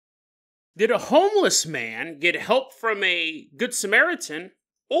Did a homeless man get help from a Good Samaritan,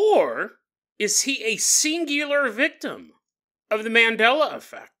 or is he a singular victim of the Mandela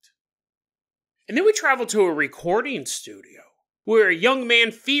Effect? And then we travel to a recording studio, where a young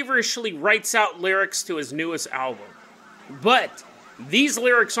man feverishly writes out lyrics to his newest album. But these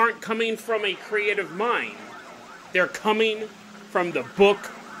lyrics aren't coming from a creative mind. They're coming from the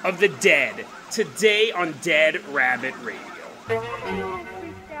Book of the Dead, today on Dead Rabbit Radio.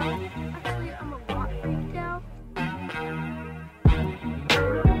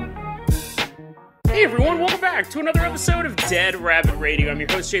 Hey everyone, welcome back to another episode of Dead Rabbit Radio. I'm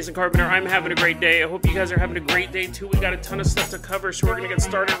your host, Jason Carpenter. I'm having a great day. I hope you guys are having a great day too. We got a ton of stuff to cover, so we're going to get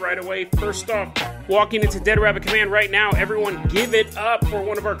started right away. First off, walking into Dead Rabbit Command right now, everyone give it up for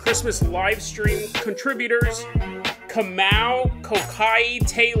one of our Christmas live stream contributors, Kamau Kokai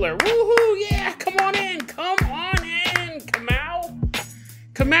Taylor. Woohoo, yeah, come on in, Kamau.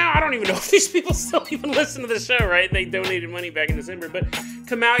 Kamau, I don't even know if these people still even listen to the show, right? They donated money back in December, but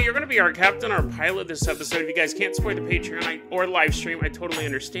Kamau, you're going to be our captain, our pilot this episode. If you guys can't support the Patreon or live stream, I totally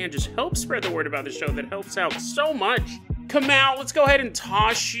understand. Just help spread the word about the show. That helps out so much. Kamau, let's go ahead and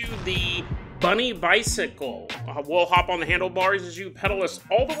toss you the bunny bicycle. We'll hop on the handlebars as you pedal us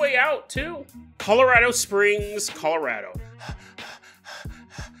all the way out to Colorado Springs, Colorado.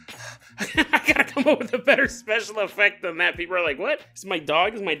 I gotta come up with a better special effect than that. People are like, what? Is my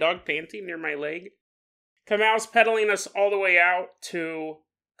dog panting near my leg? Kamau's pedaling us all the way out to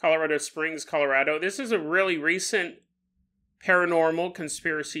Colorado Springs, Colorado. This is a really recent paranormal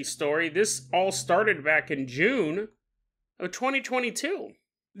conspiracy story. This all started back in June of 2022.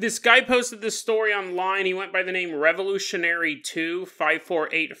 This guy posted this story online. He went by the name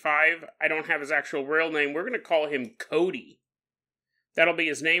Revolutionary25485. I don't have his actual real name. We're going to call him Cody. That'll be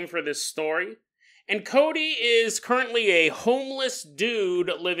his name for this story. And Cody is currently a homeless dude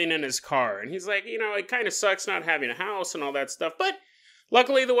living in his car. And he's like, it kind of sucks not having a house and all that stuff. But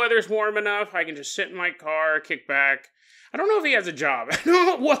luckily the weather's warm enough. I can just sit in my car, kick back. I don't know if he has a job.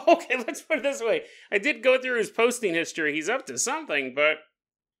 Well, okay, let's put it this way. I did go through his posting history. He's up to something, but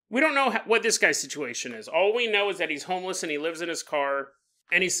we don't know what this guy's situation is. All we know is that he's homeless and he lives in his car.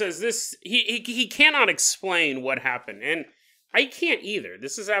 And he says this, he cannot explain what happened. And I can't either.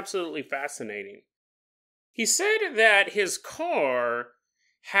 This is absolutely fascinating. He said that his car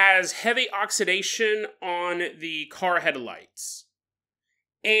has heavy oxidation on the car headlights.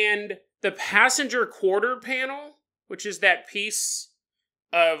 And the passenger quarter panel, which is that piece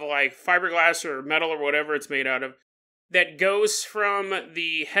of like fiberglass or metal or whatever it's made out of, that goes from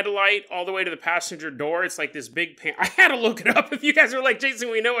the headlight all the way to the passenger door. It's like this big panel. I had to look it up. If you guys are like, Jason,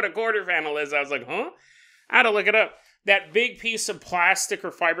 we know what a quarter panel is. I was like, huh? I had to look it up. That big piece of plastic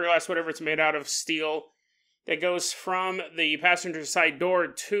or fiberglass, whatever it's made out of, steel, that goes from the passenger side door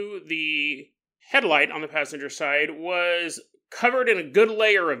to the headlight on the passenger side was covered in a good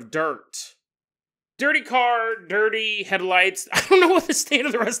layer of dirt. Dirty car, dirty headlights. I don't know what the state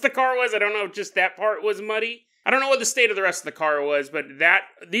of the rest of the car was. I don't know if just that part was muddy. I don't know what the state of the rest of the car was, but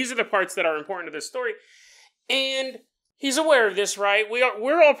these are the parts that are important to this story. And he's aware of this, right?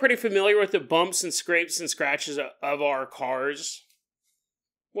 We're all pretty familiar with the bumps and scrapes and scratches of our cars.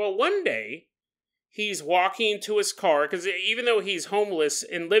 Well, one day, he's walking to his car, because even though he's homeless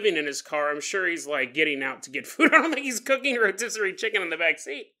and living in his car, I'm sure he's like getting out to get food. I don't think he's cooking rotisserie chicken in the back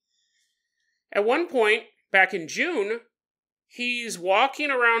seat. At one point, back in June, he's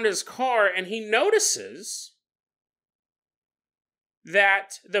walking around his car and he notices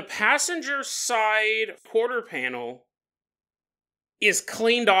that the passenger side quarter panel is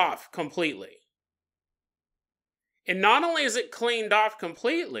cleaned off completely. And not only is it cleaned off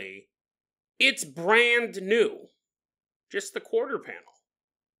completely, it's brand new. Just the quarter panel.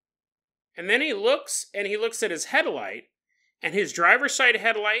 And then he looks at his headlight, and his driver's side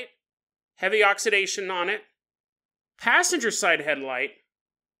headlight, heavy oxidation on it. Passenger side headlight,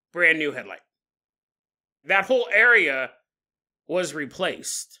 brand new headlight. That whole area was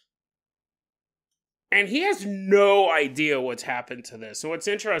replaced. And he has no idea what's happened to this. And what's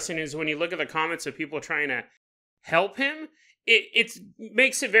interesting is when you look at the comments of people trying to help him, it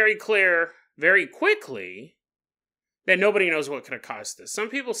makes it very clear very quickly that nobody knows what could have caused this. Some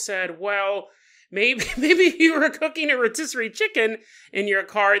people said, well, maybe you were cooking a rotisserie chicken in your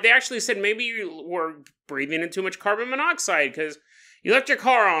car. They actually said maybe you were breathing in too much carbon monoxide because you left your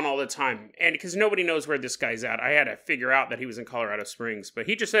car on all the time. And because nobody knows where this guy's at. I had to figure out that he was in Colorado Springs. But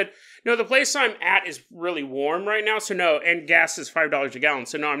he just said, no, the place I'm at is really warm right now. So no, and gas is $5 a gallon.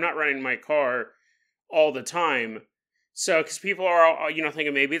 So no, I'm not running my car all the time. So, because people are all,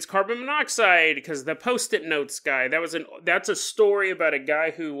 thinking maybe it's carbon monoxide, because the Post-it notes guy, that's a story about a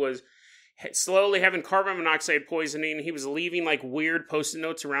guy who was slowly having carbon monoxide poisoning. He was leaving like weird post-it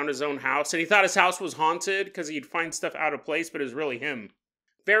notes around his own house, and he thought his house was haunted because he'd find stuff out of place, but it was really him.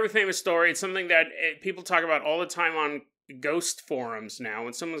 Very famous story. It's something that people talk about all the time on ghost forums now.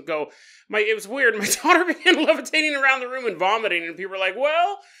 When someone go, it was weird. My daughter began levitating around the room and vomiting, and people were like,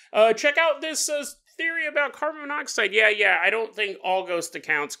 well, check out this theory about carbon monoxide. Yeah, I don't think all ghost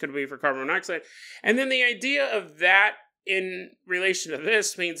accounts could be for carbon monoxide. And then the idea of that in relation to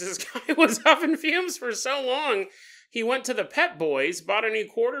this means this guy was huffing fumes for so long, he went to the Pet Boys, bought a new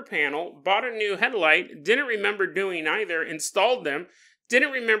quarter panel, bought a new headlight, didn't remember doing either, installed them,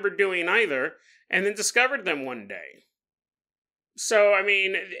 didn't remember doing either, and then discovered them one day. So, I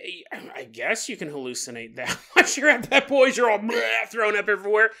mean, I guess you can hallucinate that. Once you're at Pet Boys, you're all thrown up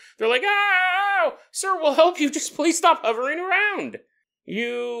everywhere. They're like, oh, sir, we'll help you. Just please stop hovering around.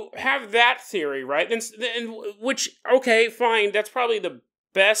 You have that theory, right? Which, okay, fine. That's probably the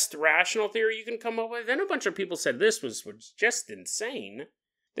best rational theory you can come up with. Then a bunch of people said this was just insane.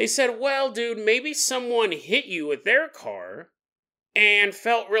 They said, well, dude, maybe someone hit you with their car and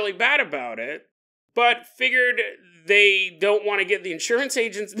felt really bad about it, but figured they don't want to get the insurance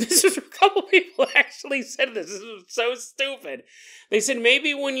agents. This is a couple people actually said this. This is so stupid. They said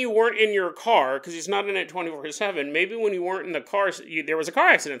maybe when you weren't in your car, because he's not in it 24/7, maybe when you weren't in the car, there was a car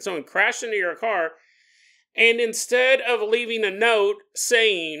accident. Someone crashed into your car, and instead of leaving a note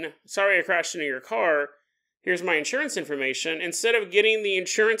saying, sorry I crashed into your car, here's my insurance information, instead of getting the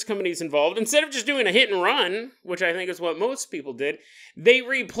insurance companies involved, instead of just doing a hit and run, which I think is what most people did, they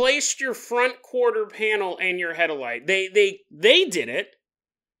replaced your front quarter panel and your headlight. They did it.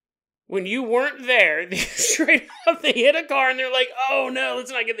 When you weren't there, they straight up, they hit a car and they're like, oh no, let's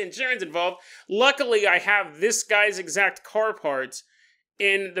not get the insurance involved. Luckily, I have this guy's exact car parts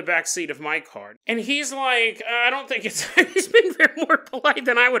in the backseat of my car. And he's like, I don't think it's, he's been very more polite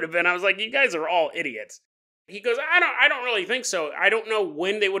than I would have been. I was like, you guys are all idiots. He goes, I don't really think so. I don't know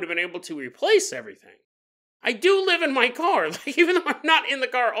when they would have been able to replace everything. I do live in my car. Like, even though I'm not in the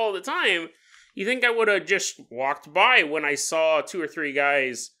car all the time, you think I would have just walked by when I saw 2 or 3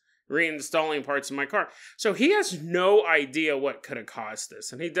 guys reinstalling parts in my car. So he has no idea what could have caused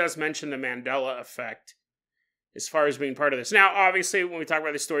this. And he does mention the Mandela Effect as far as being part of this. Now, obviously, when we talk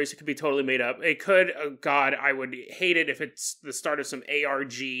about these stories, it could be totally made up. It could, oh God, I would hate it if it's the start of some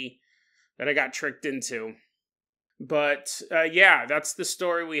ARG that I got tricked into. But, yeah, that's the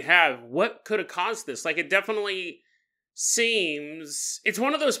story we have. What could have caused this? Like, it definitely seems... It's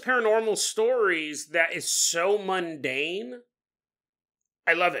one of those paranormal stories that is so mundane.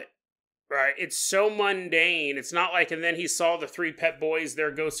 I love it. Right? It's so mundane. It's not like, and then he saw the 3 Pet Boys, their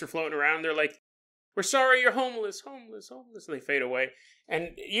ghosts are floating around. They're like, we're sorry, you're homeless. And they fade away.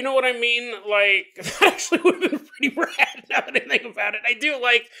 And you know what I mean? Like, that actually would have been pretty rad now that I think about it. I do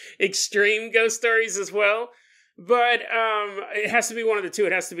like extreme ghost stories as well. But it has to be one of the two.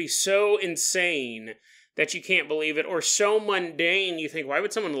 It has to be so insane that you can't believe it, or so mundane you think, why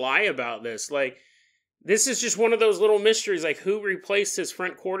would someone lie about this? Like, this is just one of those little mysteries, like who replaced his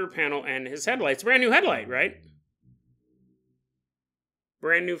front quarter panel and his headlights? Brand new headlight, right?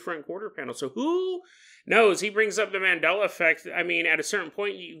 Brand new front quarter panel. So who knows? He brings up the Mandela Effect. I mean, at a certain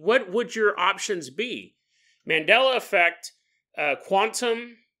point, what would your options be? Mandela Effect,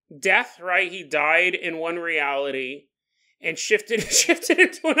 quantum death, right? He died in one reality and shifted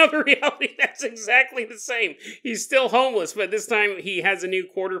into another reality that's exactly the same. He's still homeless, but this time he has a new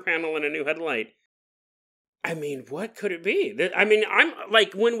quarter panel and a new headlight. I mean, what could it be? I mean, I'm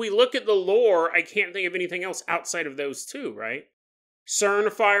like, when we look at the lore, I can't think of anything else outside of those two, right?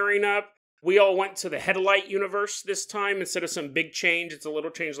 CERN firing up. We all went to the headlight universe this time instead of some big change. It's a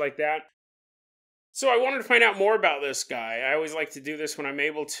little change like that. So I wanted to find out more about this guy. I always like to do this when I'm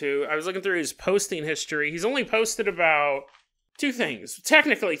able to. I was looking through his posting history. He's only posted about 2 things.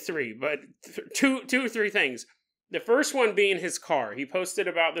 Technically 3, but 2 or 3 things. The first one being his car. He posted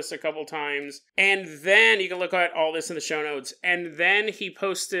about this a couple times. And then, you can look at all this in the show notes. And then he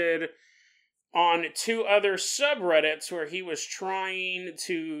posted on 2 other subreddits where he was trying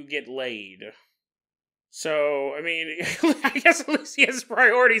to get laid. So, I mean, I guess at least he has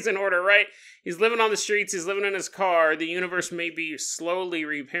priorities in order, right? He's living on the streets, he's living in his car, the universe may be slowly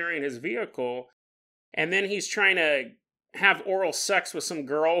repairing his vehicle, and then he's trying to have oral sex with some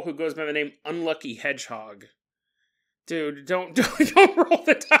girl who goes by the name Unlucky Hedgehog. Dude, don't roll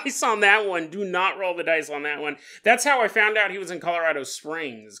the dice on that one. Do not roll the dice on that one. That's how I found out he was in Colorado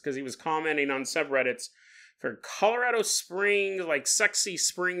Springs, because he was commenting on subreddits for Colorado Springs, like Sexy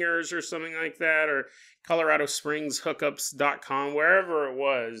Springers or something like that, or ColoradoSpringsHookups.com, wherever it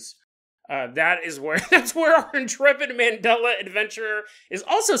was. That's where our intrepid Mandela adventurer is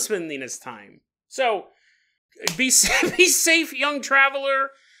also spending his time. So, be safe, young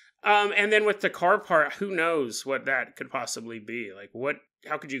traveler. And then with the car part, who knows what that could possibly be? Like,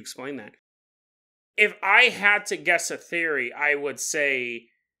 how could you explain that? If I had to guess a theory, I would say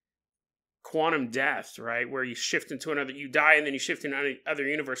quantum death, right? Where you die and then you shift into another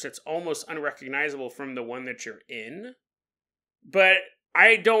universe that's almost unrecognizable from the one that you're in. But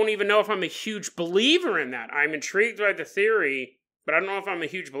I don't even know if I'm a huge believer in that. I'm intrigued by the theory, but I don't know if I'm a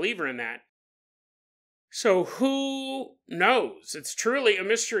huge believer in that. So who knows? It's truly a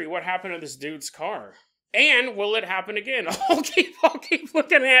mystery what happened to this dude's car. And will it happen again? I'll keep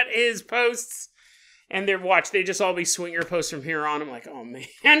looking at his posts. And they just all be swinger posts from here on. I'm like, oh man,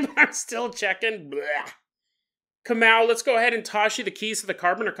 but I'm still checking. Blah. Kamau, let's go ahead and toss you the keys to the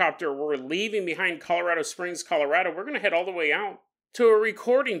Carpenter copter. We're leaving behind Colorado Springs, Colorado. We're going to head all the way out to a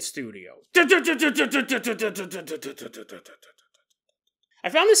recording studio. I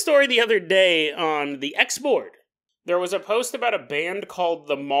found this story the other day on the X board. There was a post about a band called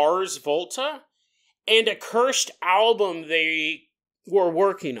the Mars Volta and a cursed album they were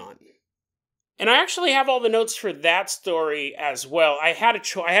working on. And I actually have all the notes for that story as well. I had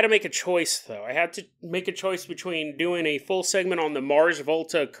to make a choice, though. I had to make a choice between doing a full segment on the Mars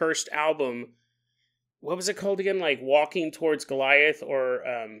Volta cursed album. What was it called again? Like Walking Towards Goliath or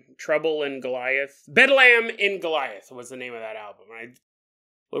Trouble in Goliath? Bedlam in Goliath was the name of that album. I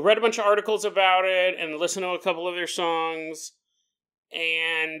read a bunch of articles about it and listened to a couple of their songs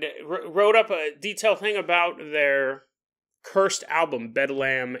and wrote up a detailed thing about their cursed album,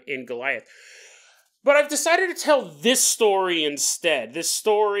 Bedlam in Goliath. But I've decided to tell this story instead. This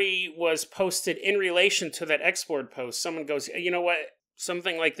story was posted in relation to that X-Board post. Someone goes, you know what?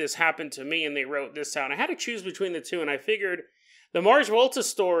 Something like this happened to me, and they wrote this out. I had to choose between the two, and I figured the Mars Volta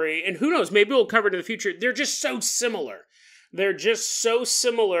story, and who knows, maybe we'll cover it in the future, they're just so similar. They're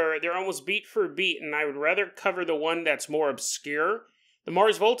almost beat for beat, and I would rather cover the one that's more obscure. The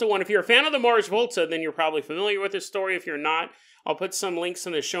Mars Volta one, if you're a fan of the Mars Volta, then you're probably familiar with this story. If you're not, I'll put some links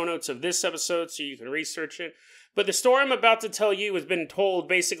in the show notes of this episode so you can research it. But the story I'm about to tell you has been told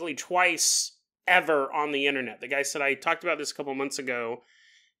basically twice ever on the internet. The guy said, I talked about this a couple months ago,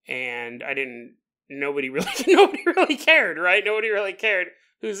 and nobody really cared, right? Nobody really cared.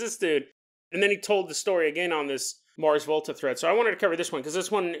 Who's this dude? And then he told the story again on this Mars Volta thread. So I wanted to cover this one, because this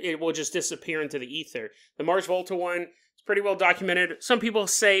one, it will just disappear into the ether. The Mars Volta one is pretty well documented. Some people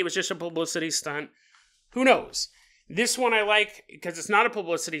say it was just a publicity stunt. Who knows? This one I like because it's not a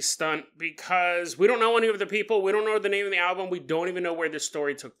publicity stunt, because we don't know any of the people, we don't know the name of the album, we don't even know where this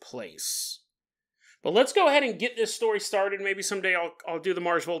story took place. But let's go ahead and get this story started. Maybe someday I'll do the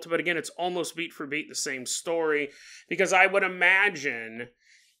Mars Volta, but again, it's almost beat for beat the same story, because I would imagine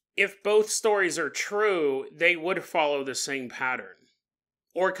if both stories are true, they would follow the same pattern.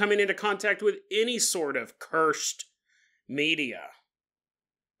 Or coming into contact with any sort of cursed media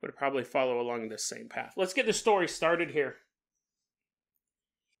would probably follow along this same path. Let's get the story started here.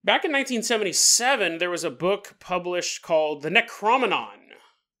 Back in 1977, there was a book published called The Necronomicon.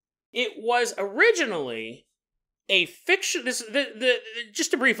 It was originally a fiction...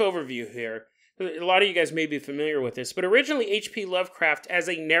 just a brief overview here. A lot of you guys may be familiar with this, but originally H.P. Lovecraft, as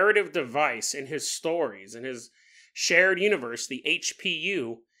a narrative device in his stories, in his shared universe, the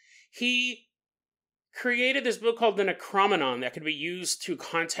HPU, he created this book called the Necronomicon that could be used to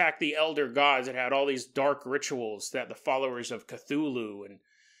contact the elder gods. It had all these dark rituals that the followers of Cthulhu and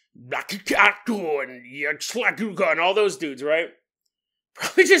Blakikatu and Yaxlaguga and all those dudes, right?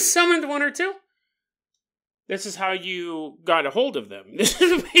 Probably just summoned one or two. This is how you got a hold of them. This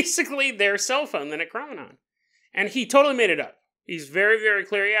is basically their cell phone, the Necronomicon. And he totally made it up. He's very, very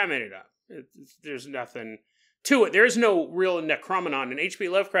clear. Yeah, I made it up. There's nothing to it. There's no real Necronomicon. And H.P.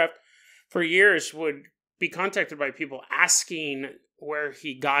 Lovecraft, for years, would be contacted by people asking where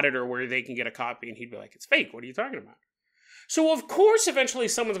he got it or where they can get a copy. And he'd be like, it's fake. What are you talking about? So, of course, eventually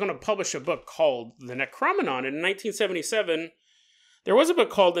someone's going to publish a book called The Necronomicon. And in 1977... there was a book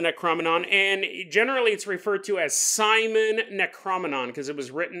called The Necronomicon, and generally it's referred to as Chyme Necronomicon, because it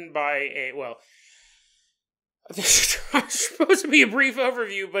was written by this is supposed to be a brief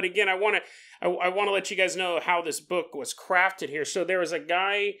overview, but again, I want to let you guys know how this book was crafted here. So there was a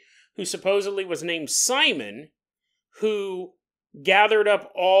guy who supposedly was named Simon, who gathered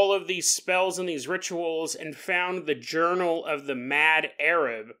up all of these spells and these rituals and found the Journal of the Mad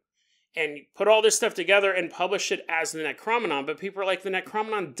Arab, and put all this stuff together and published it as the Necronomicon, but people are like, the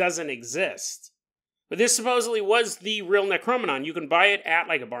Necronomicon doesn't exist. But this supposedly was the real Necronomicon. You can buy it at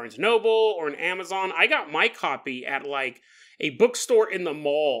like a Barnes & Noble or an Amazon. I got my copy at like a bookstore in the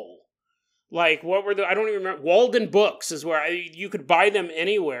mall Like, what were I don't even remember. Walden Books is where you could buy them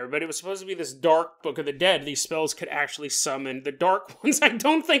anywhere, but it was supposed to be this dark book of the dead. These spells could actually summon the dark ones. I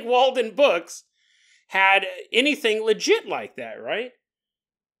don't think Walden Books had anything legit like that, right?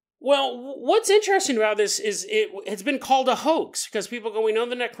 Well, what's interesting about this is it's been called a hoax, because people go, we know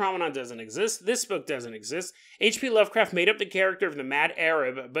the Necronomicon doesn't exist, this book doesn't exist, H.P. Lovecraft made up the character of the Mad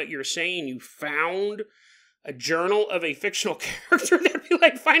Arab, but you're saying you found a journal of a fictional character? That'd be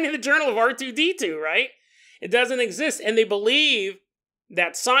like finding the journal of R2-D2, right? It doesn't exist, and they believe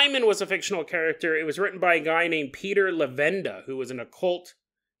that Simon was a fictional character. It was written by a guy named Peter Levenda, who was an occult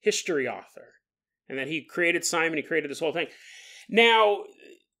history author, and that he created Simon, he created this whole thing. Now,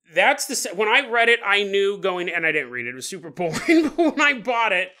 when I read it, I knew going, and I didn't read it, it was super boring, but when I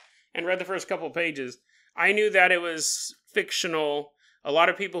bought it and read the first couple of pages, I knew that it was fictional. A lot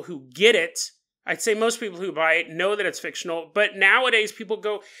of people who get it, I'd say most people who buy it know that it's fictional, but nowadays people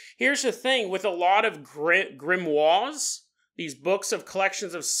go, here's the thing, with a lot of grimoires, these books of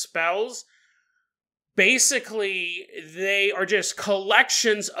collections of spells, basically they are just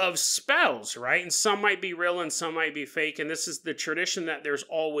collections of spells, right? And some might be real and some might be fake, and this is the tradition that there's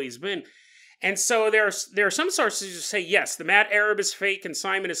always been. And so there are some sources who say, yes, the Mad Arab is fake and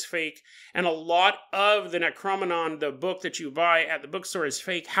Simon is fake, and a lot of the Necronomicon, the book that you buy at the bookstore, is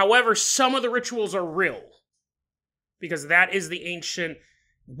fake. However, some of the rituals are real, because that is the ancient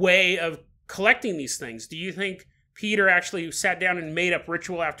way of collecting these things. Do you think Peter actually sat down and made up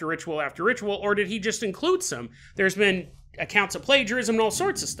ritual after ritual after ritual, or did he just include some? There's been accounts of plagiarism and all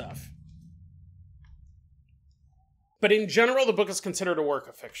sorts of stuff. But in general, the book is considered a work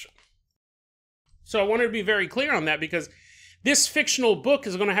of fiction. So I wanted to be very clear on that, because this fictional book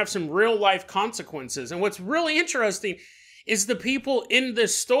is going to have some real life consequences. And what's really interesting is the people in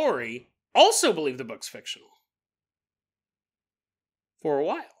this story also believe the book's fictional. For a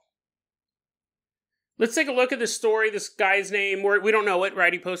while. Let's take a look at this story. This guy's name, we don't know it,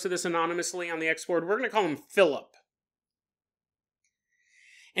 right? He posted this anonymously on the X board. We're going to call him Philip.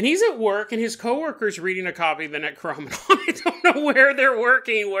 And he's at work, and his coworker's reading a copy of the Necronomicon. I don't know where they're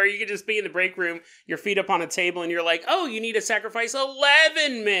working, where you could just be in the break room, your feet up on a table, and you're like, oh, you need to sacrifice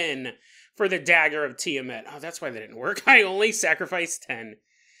 11 men for the dagger of Tiamat. Oh, that's why that didn't work. I only sacrificed 10.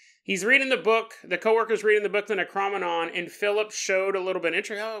 He's reading the book. The coworker's reading the book, the Necronomicon, and Philip showed a little bit of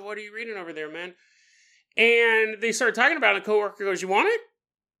interest. Oh, what are you reading over there, man? And they started talking about it, and the coworker goes, you want it?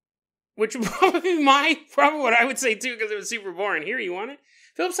 Which would probably be probably what I would say too, because it was super boring. Here, you want it?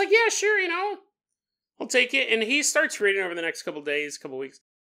 Philip's like, yeah, sure, I'll take it. And he starts reading over the next couple days, couple weeks.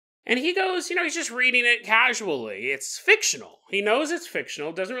 And he goes, he's just reading it casually. It's fictional. He knows it's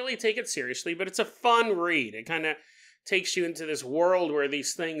fictional, doesn't really take it seriously, but it's a fun read. It kind of takes you into this world where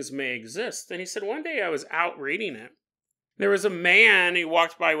these things may exist. And he said, one day I was out reading it. There was a man he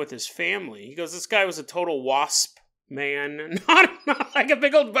walked by with his family. He goes, this guy was a total wasp man. Not like a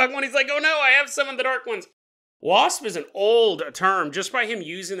big old bug one. He's like, oh no, I have some of the dark ones. Wasp is an old term. Just by him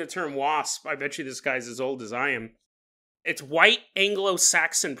using the term wasp, I bet you this guy's as old as I am. It's white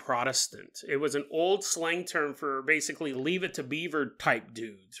Anglo-Saxon Protestant. It was an old slang term for basically leave it to beaver type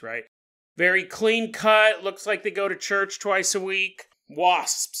dudes, right? Very clean cut, looks like they go to church twice a week.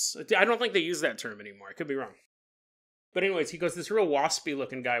 Wasps. I don't think they use that term anymore. I could be wrong. But anyways, he goes, this real waspy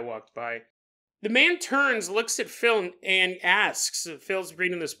looking guy walked by. The man turns, looks at Phil, and asks, Phil's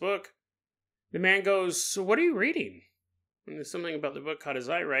reading this book. The man goes, so what are you reading? And there's something about the book caught his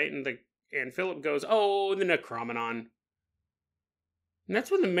eye, right? And Philip goes, oh, the Necronomicon. And that's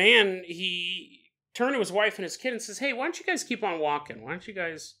when the man, he turned to his wife and his kid and says, hey, why don't you guys keep on walking? Why don't you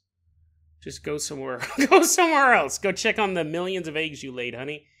guys just go somewhere else? Go check on the millions of eggs you laid,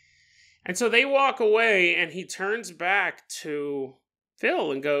 honey. And so they walk away, and he turns back to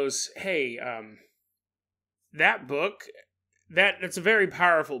Phil and goes, hey, that book... That's a very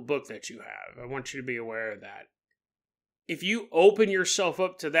powerful book that you have. I want you to be aware of that. If you open yourself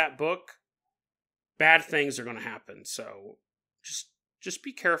up to that book, bad things are going to happen. So just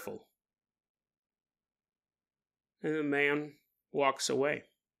be careful. And the man walks away.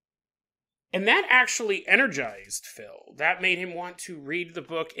 And that actually energized Phil. That made him want to read the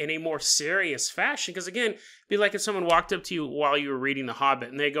book in a more serious fashion. Because again, it'd be like if someone walked up to you while you were reading The Hobbit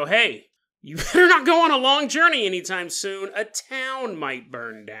and they go, hey, you better not go on a long journey anytime soon. A town might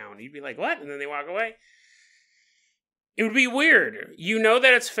burn down. You'd be like, what? And then they walk away. It would be weird. You know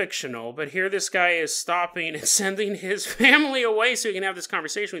that it's fictional, but here this guy is stopping and sending his family away so he can have this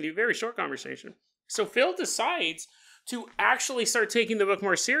conversation with you. Very short conversation. So Phil decides to actually start taking the book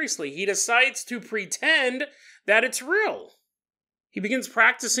more seriously. He decides to pretend that it's real. He begins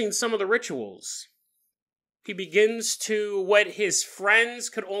practicing some of the rituals. he begins to, what his friends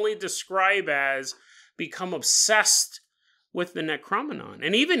could only describe as, become obsessed with the Necronomicon.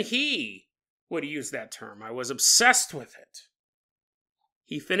 And even he would use that term. I was obsessed with it.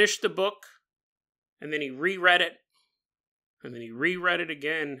 He finished the book, and then he reread it, and then he reread it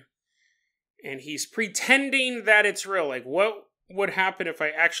again, and he's pretending that it's real. Like, what would happen if I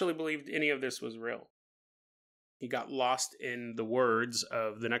actually believed any of this was real? He got lost in the words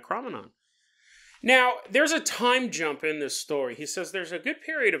of the Necronomicon. Now, there's a time jump in this story. He says there's a good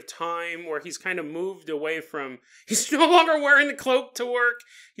period of time where he's kind of moved away from... He's no longer wearing the cloak to work.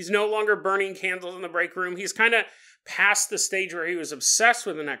 He's no longer burning candles in the break room. He's kind of past the stage where he was obsessed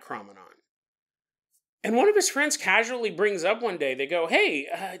with the Necronomicon. And one of his friends casually brings up one day, they go, hey,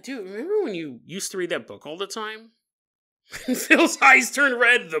 dude, remember when you used to read that book all the time? And Phil's eyes turn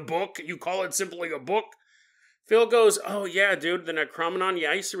red. The book? You call it simply a book? Phil goes, oh yeah, dude, the Necronomicon,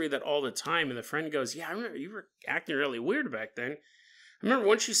 yeah, I used to read that all the time. And the friend goes, yeah, I remember you were acting really weird back then. I remember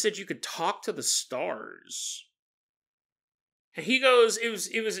once you said you could talk to the stars. And he goes, it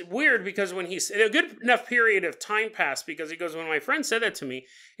was weird because when a good enough period of time passed because he goes, when my friend said that to me,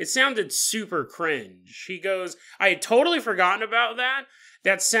 it sounded super cringe. He goes, I had totally forgotten about that.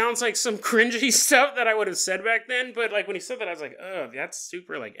 That sounds like some cringy stuff that I would have said back then. But like when he said that, I was like, oh, that's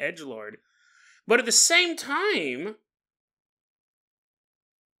super like edgelord. But at the same time,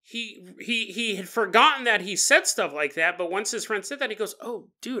 he had forgotten that he said stuff like that. But once his friend said that, he goes, oh,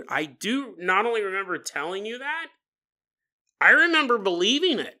 dude, I do not only remember telling you that, I remember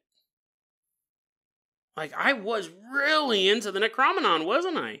believing it. Like, I was really into the Necronomicon,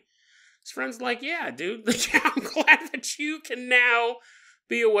 wasn't I? His friend's like, yeah, dude, I'm glad that you can now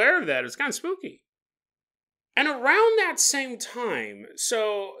be aware of that. It's kind of spooky. And around that same time,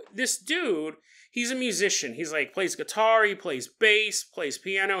 so this dude, he's a musician. He's like, plays guitar, he plays bass, plays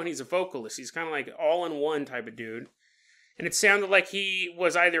piano, and he's a vocalist. He's kind of like all-in-one type of dude. And it sounded like he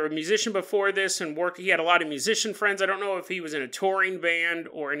was either a musician before this and he had a lot of musician friends. I don't know if he was in a touring band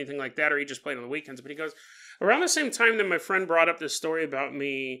or anything like that, or he just played on the weekends. But he goes, around the same time that my friend brought up this story about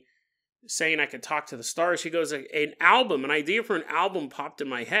me saying I could talk to the stars, he goes, an idea for an album popped in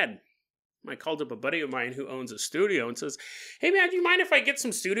my head. I called up a buddy of mine who owns a studio and says, hey man, do you mind if I get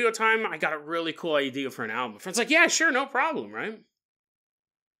some studio time? I got a really cool idea for an album. My friend's like, yeah, sure, no problem, right?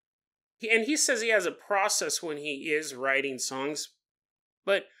 And he says he has a process when he is writing songs,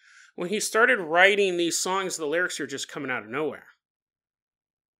 but when he started writing these songs, the lyrics are just coming out of nowhere.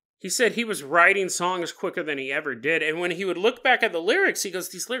 He said he was writing songs quicker than he ever did, and when he would look back at the lyrics, he goes,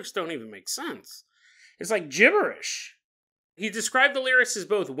 these lyrics don't even make sense. It's like gibberish. He described the lyrics as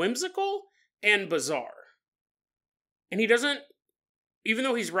both whimsical and bizarre. And he doesn't, even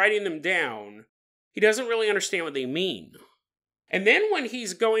though he's writing them down, he doesn't really understand what they mean. And then when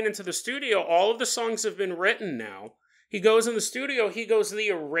he's going into the studio, all of the songs have been written now. He goes in the studio, the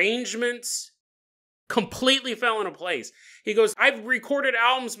arrangements completely fell into place. He goes, I've recorded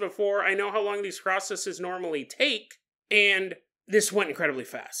albums before, I know how long these processes normally take, and this went incredibly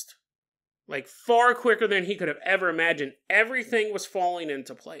fast. Like, far quicker than he could have ever imagined. Everything was falling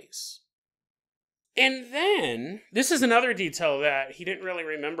into place. And then, this is another detail that he didn't really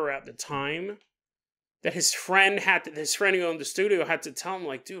remember at the time, that his friend who owned the studio had to tell him,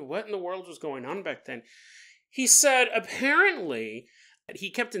 like, dude, what in the world was going on back then? He said, apparently,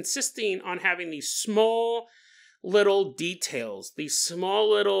 he kept insisting on having these small little details, these small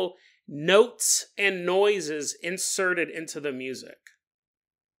little notes and noises inserted into the music.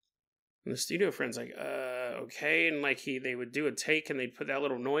 And the studio friend's like, okay. And like they would do a take and they'd put that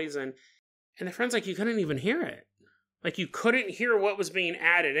little noise in. And the friend's like, you couldn't even hear it. Like you couldn't hear what was being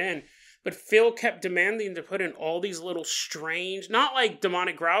added in. But Phil kept demanding to put in all these little strange, not like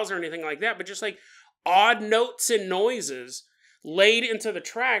demonic growls or anything like that, but just like odd notes and noises laid into the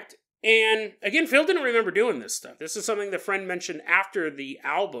track. And again, Phil didn't remember doing this stuff. This is something the friend mentioned after the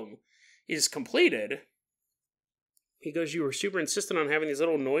album is completed. He goes, you were super insistent on having these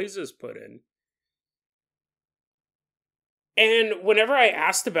little noises put in. And whenever I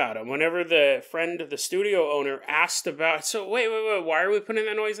asked about him, whenever the friend of the studio owner asked about, so wait, why are we putting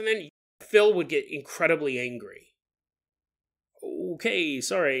that noise in then? Phil would get incredibly angry. Okay,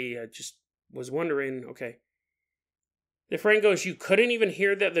 sorry, I just was wondering, okay. The friend goes, you couldn't even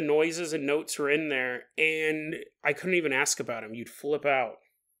hear that the noises and notes were in there, and I couldn't even ask about him. You'd flip out.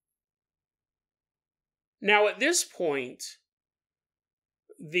 Now, at this point,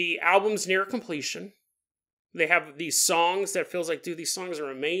 the album's near completion. They have these songs that feels like, dude, these songs are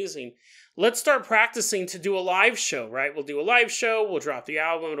amazing. Let's start practicing to do a live show, right? We'll do a live show, we'll drop the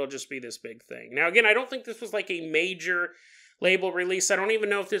album, it'll just be this big thing. Now, again, I don't think this was like a major, label release. I don't even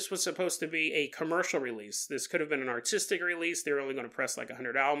know if this was supposed to be a commercial release. This could have been an artistic release. They were only going to press like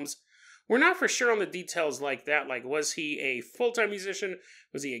 100 albums. We're not for sure on the details like that. Like, was he a full-time musician?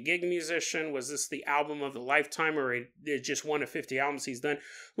 Was he a gig musician? Was this the album of a lifetime, or just one of 50 albums he's done?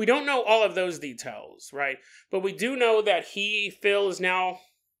 We don't know all of those details, right? But we do know that Phil is now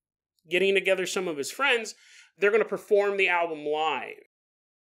getting together some of his friends. They're going to perform the album live.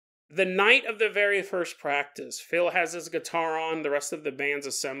 The night of the very first practice, Phil has his guitar on, the rest of the band's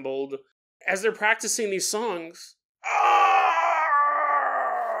assembled. As they're practicing these songs,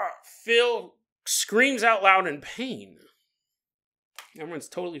 Phil screams out loud in pain. Everyone's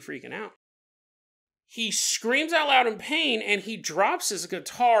totally freaking out. He screams out loud in pain, and he drops his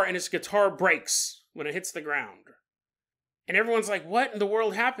guitar, and his guitar breaks when it hits the ground. And everyone's like, what in the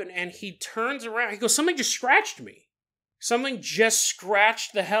world happened? And he turns around. He goes, something just scratched me. Something just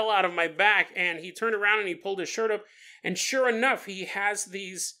scratched the hell out of my back. And he turned around and he pulled his shirt up. And sure enough, he has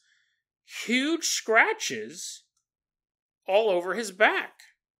these huge scratches all over his back.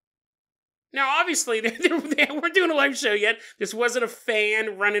 Now, obviously, they weren't doing a live show yet. This wasn't a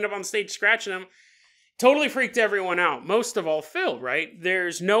fan running up on stage scratching him. Totally freaked everyone out. Most of all, Phil, right?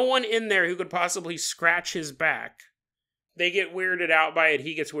 There's no one in there who could possibly scratch his back. They get weirded out by it.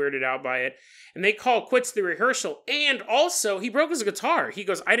 He gets weirded out by it. And they call quits the rehearsal. And also, he broke his guitar. He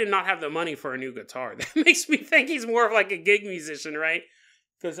goes, I did not have the money for a new guitar. That makes me think he's more of like a gig musician, right?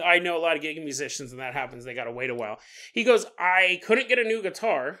 Because I know a lot of gig musicians, and that happens. They got to wait a while. He goes, I couldn't get a new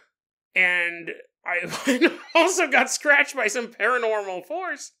guitar. And I also got scratched by some paranormal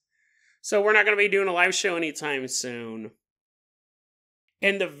force. So we're not going to be doing a live show anytime soon.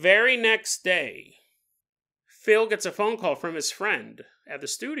 And the very next day, Phil gets a phone call from his friend at the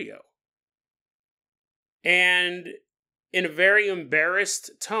studio. And in a very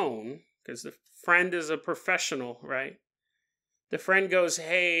embarrassed tone, because the friend is a professional, right? The friend goes,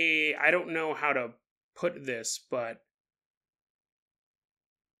 hey, I don't know how to put this, but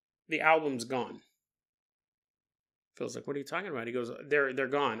the album's gone. Phil's like, what are you talking about? He goes, they're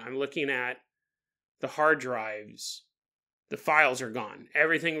gone. I'm looking at the hard drives. The files are gone.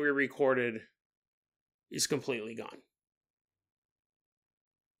 Everything we recorded is completely gone.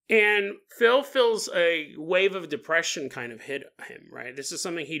 And Phil feels a wave of depression kind of hit him, right? This is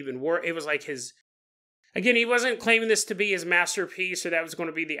something he'd been it was like his... Again, he wasn't claiming this to be his masterpiece or that was going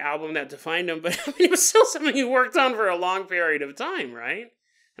to be the album that defined him, but I mean, it was still something he worked on for a long period of time, right?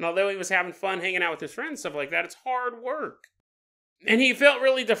 And although he was having fun hanging out with his friends, stuff like that, it's hard work. And he felt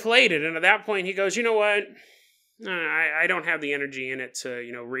really deflated. And at that point, he goes, you know what? I don't have the energy in it to,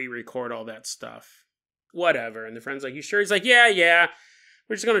 re-record all that stuff. Whatever. And the friend's like, you sure? He's like, yeah.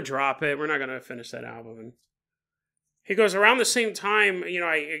 We're just going to drop it. We're not going to finish that album. And he goes, around the same time,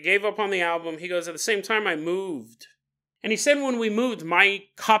 I gave up on the album. He goes, at the same time, I moved. And he said when we moved, my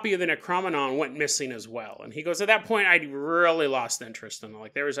copy of the Necronomicon went missing as well. And he goes, at that point, I really lost interest in it.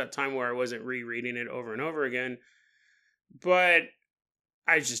 Like, there was that time where I wasn't rereading it over and over again. But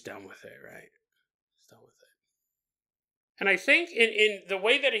I was just done with it, right? Just done with it. And I think in the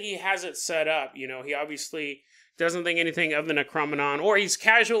way that he has it set up, he obviously doesn't think anything of the Necronomicon, or he's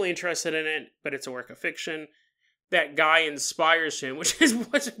casually interested in it, but it's a work of fiction. That guy inspires him, which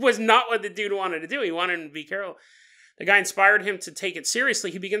was not what the dude wanted to do. He wanted him to be careful. The guy inspired him to take it seriously.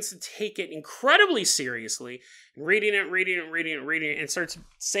 He begins to take it incredibly seriously, reading it, and starts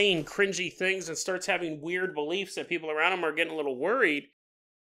saying cringy things and starts having weird beliefs that people around him are getting a little worried.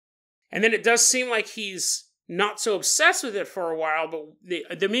 And then it does seem like he's not so obsessed with it for a while,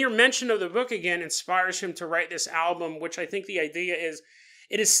 but the mere mention of the book again inspires him to write this album, which I think the idea is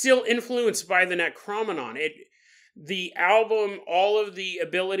it is still influenced by the Necronomicon. The album, all of the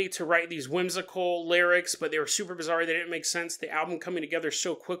ability to write these whimsical lyrics, but they were super bizarre, they didn't make sense. The album coming together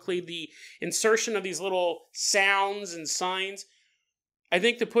so quickly, the insertion of these little sounds and signs. I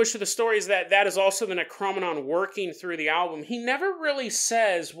think the push of the story is that is also the Necronomicon working through the album. He never really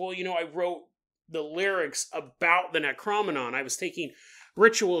says, well, I wrote the lyrics about the Necronomicon. I was taking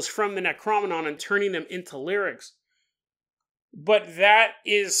rituals from the Necronomicon and turning them into lyrics. But that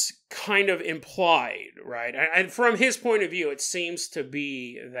is kind of implied, right? And from his point of view, it seems to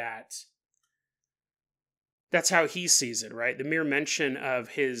be that that's how he sees it, right? The mere mention of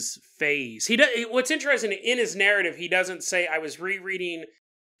his phase. What's interesting, in his narrative, he doesn't say, I was rereading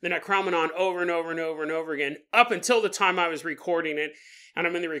the Necronomicon over and over and over and over again, up until the time I was recording it, and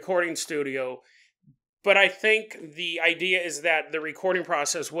I'm in the recording studio. But I think the idea is that the recording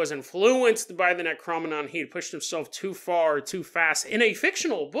process was influenced by the Necronomicon. He had pushed himself too far, too fast in a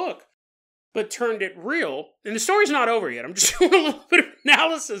fictional book, but turned it real. And the story's not over yet. I'm just doing a little bit of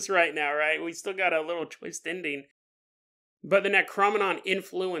analysis right now, right? We still got a little twist ending. But the Necronomicon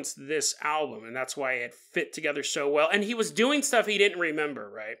influenced this album, and that's why it fit together so well. And he was doing stuff he didn't remember,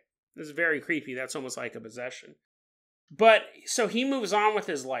 right? This is very creepy. That's almost like a possession. But, so he moves on with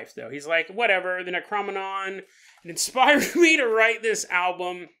his life, though. He's like, whatever, the Necronomicon, it inspired me to write this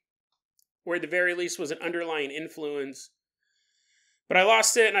album, where at the very least was an underlying influence. But I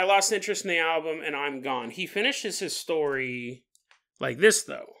lost it, and I lost interest in the album, and I'm gone. He finishes his story like this,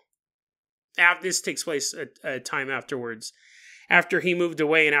 though. This takes place a time afterwards, after he moved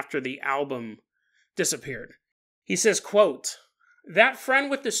away and after the album disappeared. He says, quote, "That friend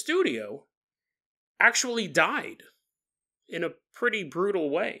with the studio actually died in a pretty brutal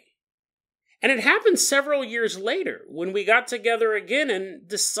way. And it happened several years later when we got together again and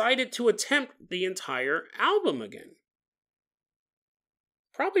decided to attempt the entire album again.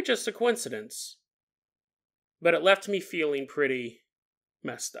 Probably just a coincidence, but it left me feeling pretty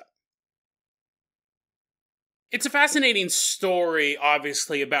messed up." It's a fascinating story,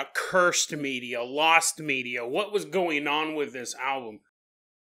 obviously, about cursed media, lost media, what was going on with this album.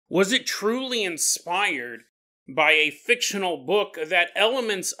 Was it truly inspired by a fictional book that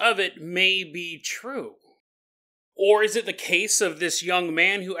elements of it may be true? Or is it the case of this young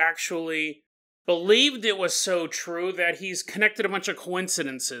man who actually believed it was so true that he's connected a bunch of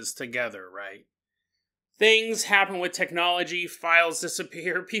coincidences together, right? Things happen with technology, files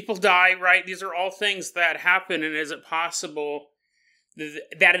disappear, people die, right? These are all things that happen, and is it possible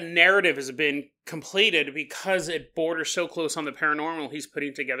that a narrative has been completed because it borders so close on the paranormal, he's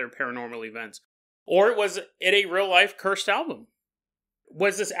putting together paranormal events? Or was it a real-life cursed album?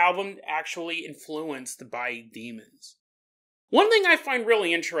 Was this album actually influenced by demons? One thing I find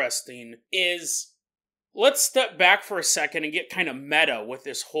really interesting is, let's step back for a second and get kind of meta with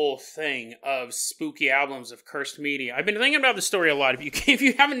this whole thing of spooky albums of cursed media. I've been thinking about the story a lot. If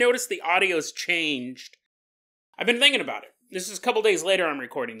you haven't noticed, the audio's changed. I've been thinking about it. This is a couple days later I'm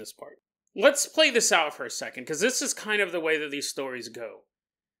recording this part. Let's play this out for a second, because this is kind of the way that these stories go.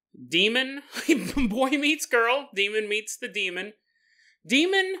 Demon, boy meets girl, demon meets the demon.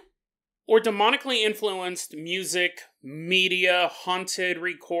 Demon or demonically influenced music, media, haunted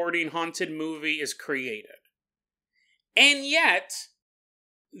recording, haunted movie is created. And yet,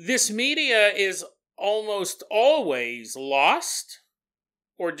 this media is almost always lost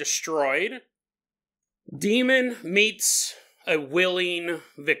or destroyed. Demon meets a willing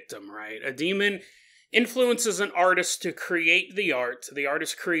victim, right? A demon influences an artist to create the art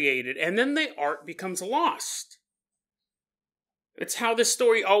is created, and then the art becomes lost. It's how this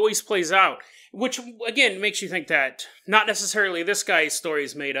story always plays out, which, again, makes you think that not necessarily this guy's story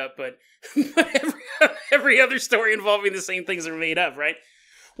is made up, but every other story involving the same things are made up, right?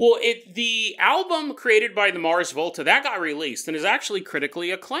 Well, the album created by the Mars Volta, that got released and is actually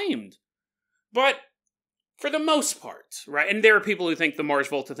critically acclaimed. But for the most part, right? And there are people who think the Mars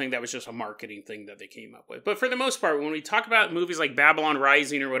Volta thing, that was just a marketing thing that they came up with. But for the most part, when we talk about movies like Babylon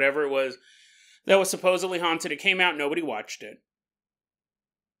Rising or whatever it was that was supposedly haunted, it came out, nobody watched it.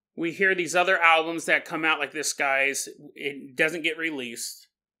 We hear these other albums that come out like this guy's, it doesn't get released.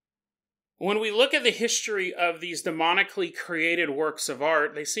 When we look at the history of these demonically created works of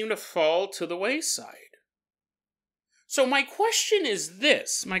art, they seem to fall to the wayside. So my question is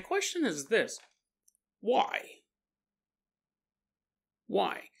this. Why?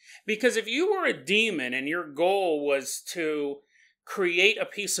 Why? Because if you were a demon and your goal was to create a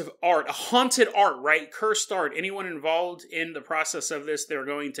piece of art, a haunted art, right? Cursed art. Anyone involved in the process of this, they're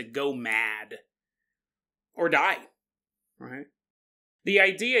going to go mad or die, right? The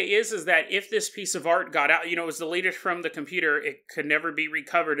idea is that if this piece of art got out, it was deleted from the computer, it could never be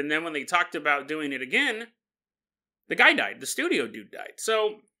recovered. And then when they talked about doing it again, the guy died. The studio dude died.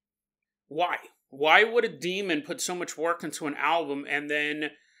 So why? Why would a demon put so much work into an album and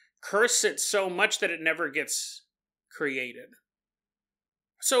then curse it so much that it never gets created?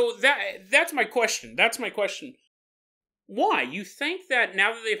 So that's my question. Why? You think that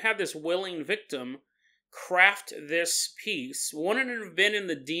now that they've had this willing victim craft this piece, wouldn't it have been in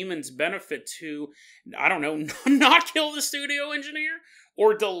the demon's benefit to, I don't know, not kill the studio engineer?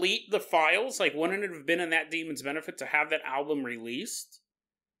 Or delete the files? Like, wouldn't it have been in that demon's benefit to have that album released?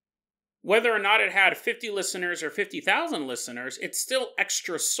 Whether or not it had 50 listeners or 50,000 listeners, it's still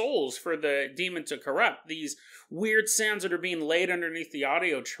extra souls for the demon to corrupt. These weird sounds that are being laid underneath the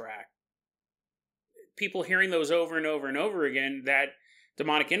audio track. People hearing those over and over and over again, that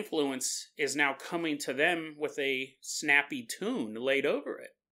demonic influence is now coming to them with a snappy tune laid over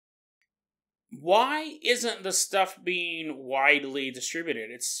it. why isn't the stuff being widely distributed?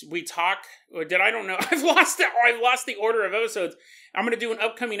 I don't know. I've lost the order of episodes. I'm going to do an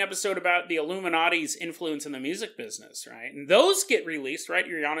upcoming episode about the Illuminati's influence in the music business, right? And those get released, right?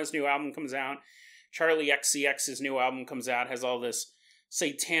 Rihanna's new album comes out. Charlie XCX's new album comes out, has all this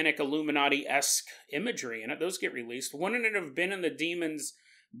satanic Illuminati-esque imagery in it. Those get released. Wouldn't it have been in the Demons'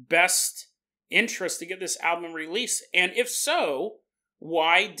 best interest to get this album released? And if so,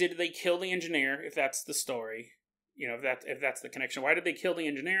 why did they kill the engineer, if that's the story? You know, if that's the connection. Why did they kill the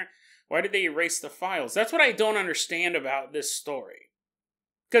engineer? Why did they erase the files? That's what I don't understand about this story.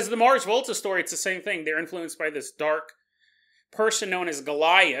 Because the Mars Volta story, it's the same thing. They're influenced by this dark person known as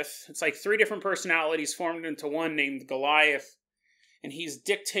Goliath. It's like 3 different personalities formed into one named Goliath. And he's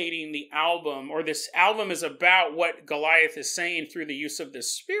dictating the album, or this album is about what Goliath is saying through the use of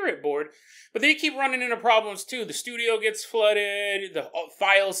this spirit board. But they keep running into problems too. The studio gets flooded, the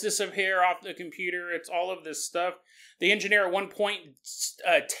files disappear off the computer, it's all of this stuff. The engineer at one point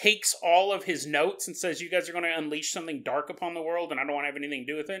takes all of his notes and says, you guys are going to unleash something dark upon the world and I don't want to have anything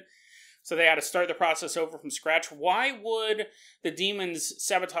to do with it. So they had to start the process over from scratch. Why would the Demons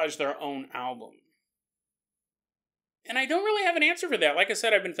sabotage their own album? And I don't really have an answer for that. Like I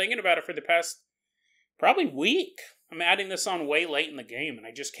said, I've been thinking about it for the past probably week. I'm adding this on way late in the game, and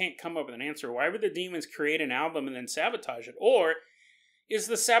I just can't come up with an answer. Why would the Demons create an album and then sabotage it? Or is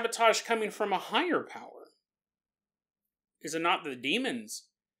the sabotage coming from a higher power? Is it not the Demons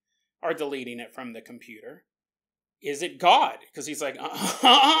are deleting it from the computer? Is it God? Because he's like,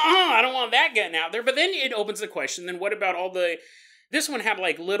 I don't want that getting out there. But then it opens the question, then what about all the... This one had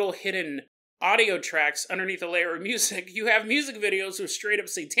like little hidden audio tracks underneath a layer of music. You have music videos with straight up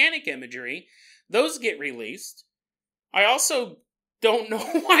satanic imagery. Those get released. I also don't know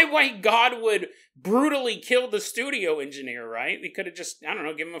why God would brutally kill the studio engineer, right? They could have just, I don't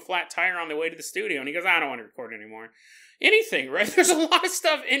know, give him a flat tire on the way to the studio. And he goes, I don't want to record anymore. Anything, right? There's a lot of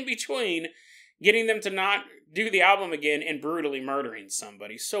stuff in between getting them to not do the album again and brutally murdering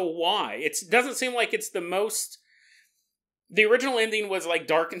somebody. So why? It doesn't seem like it's the most... The original ending was like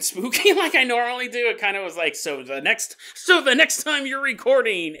dark and spooky like I normally do. It kind of was like, so the next time you're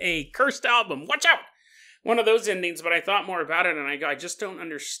recording a cursed album, watch out! One of those endings, but I thought more about it and I just don't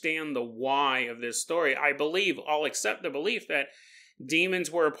understand the why of this story. I'll accept the belief that demons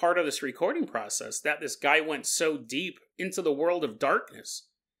were a part of this recording process, that this guy went so deep into the world of darkness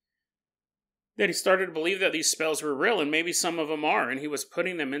that he started to believe that these spells were real, and maybe some of them are, and he was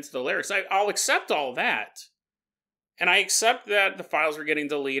putting them into the lyrics. I'll accept all that. And I accept that the files were getting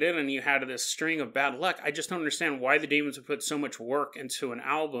deleted and you had this string of bad luck. I just don't understand why the Demons would put so much work into an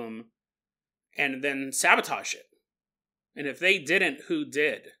album and then sabotage it. And if they didn't, who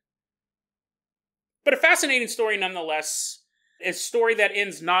did? But a fascinating story nonetheless. A story that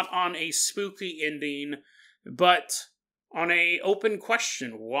ends not on a spooky ending, but on an open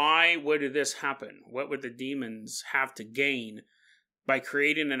question. Why would this happen? What would the Demons have to gain by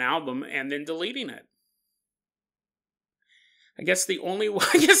creating an album and then deleting it? I guess the only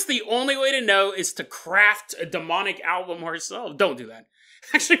way to know is to craft a demonic album ourselves. Don't do that.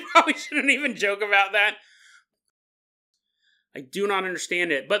 Actually, probably shouldn't even joke about that. I do not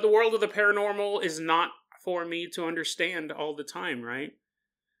understand it. But the world of the paranormal is not for me to understand all the time, right?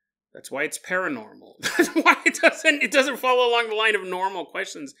 That's why it's paranormal. That's why it doesn't follow along the line of normal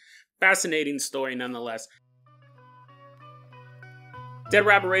questions. Fascinating story nonetheless.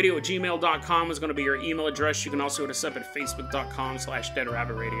 DeadRabbitRadio@gmail.com is going to be your email address. You can also hit us up at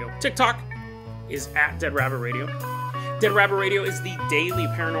Facebook.com/DeadRabbitRadio. TikTok is @DeadRabbitRadio. Dead Rabbit Radio is the daily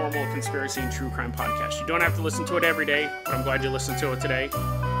paranormal, conspiracy, and true crime podcast. You don't have to listen to it every day, but I'm glad you listened to it today.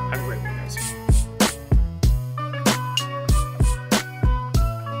 Have a great week.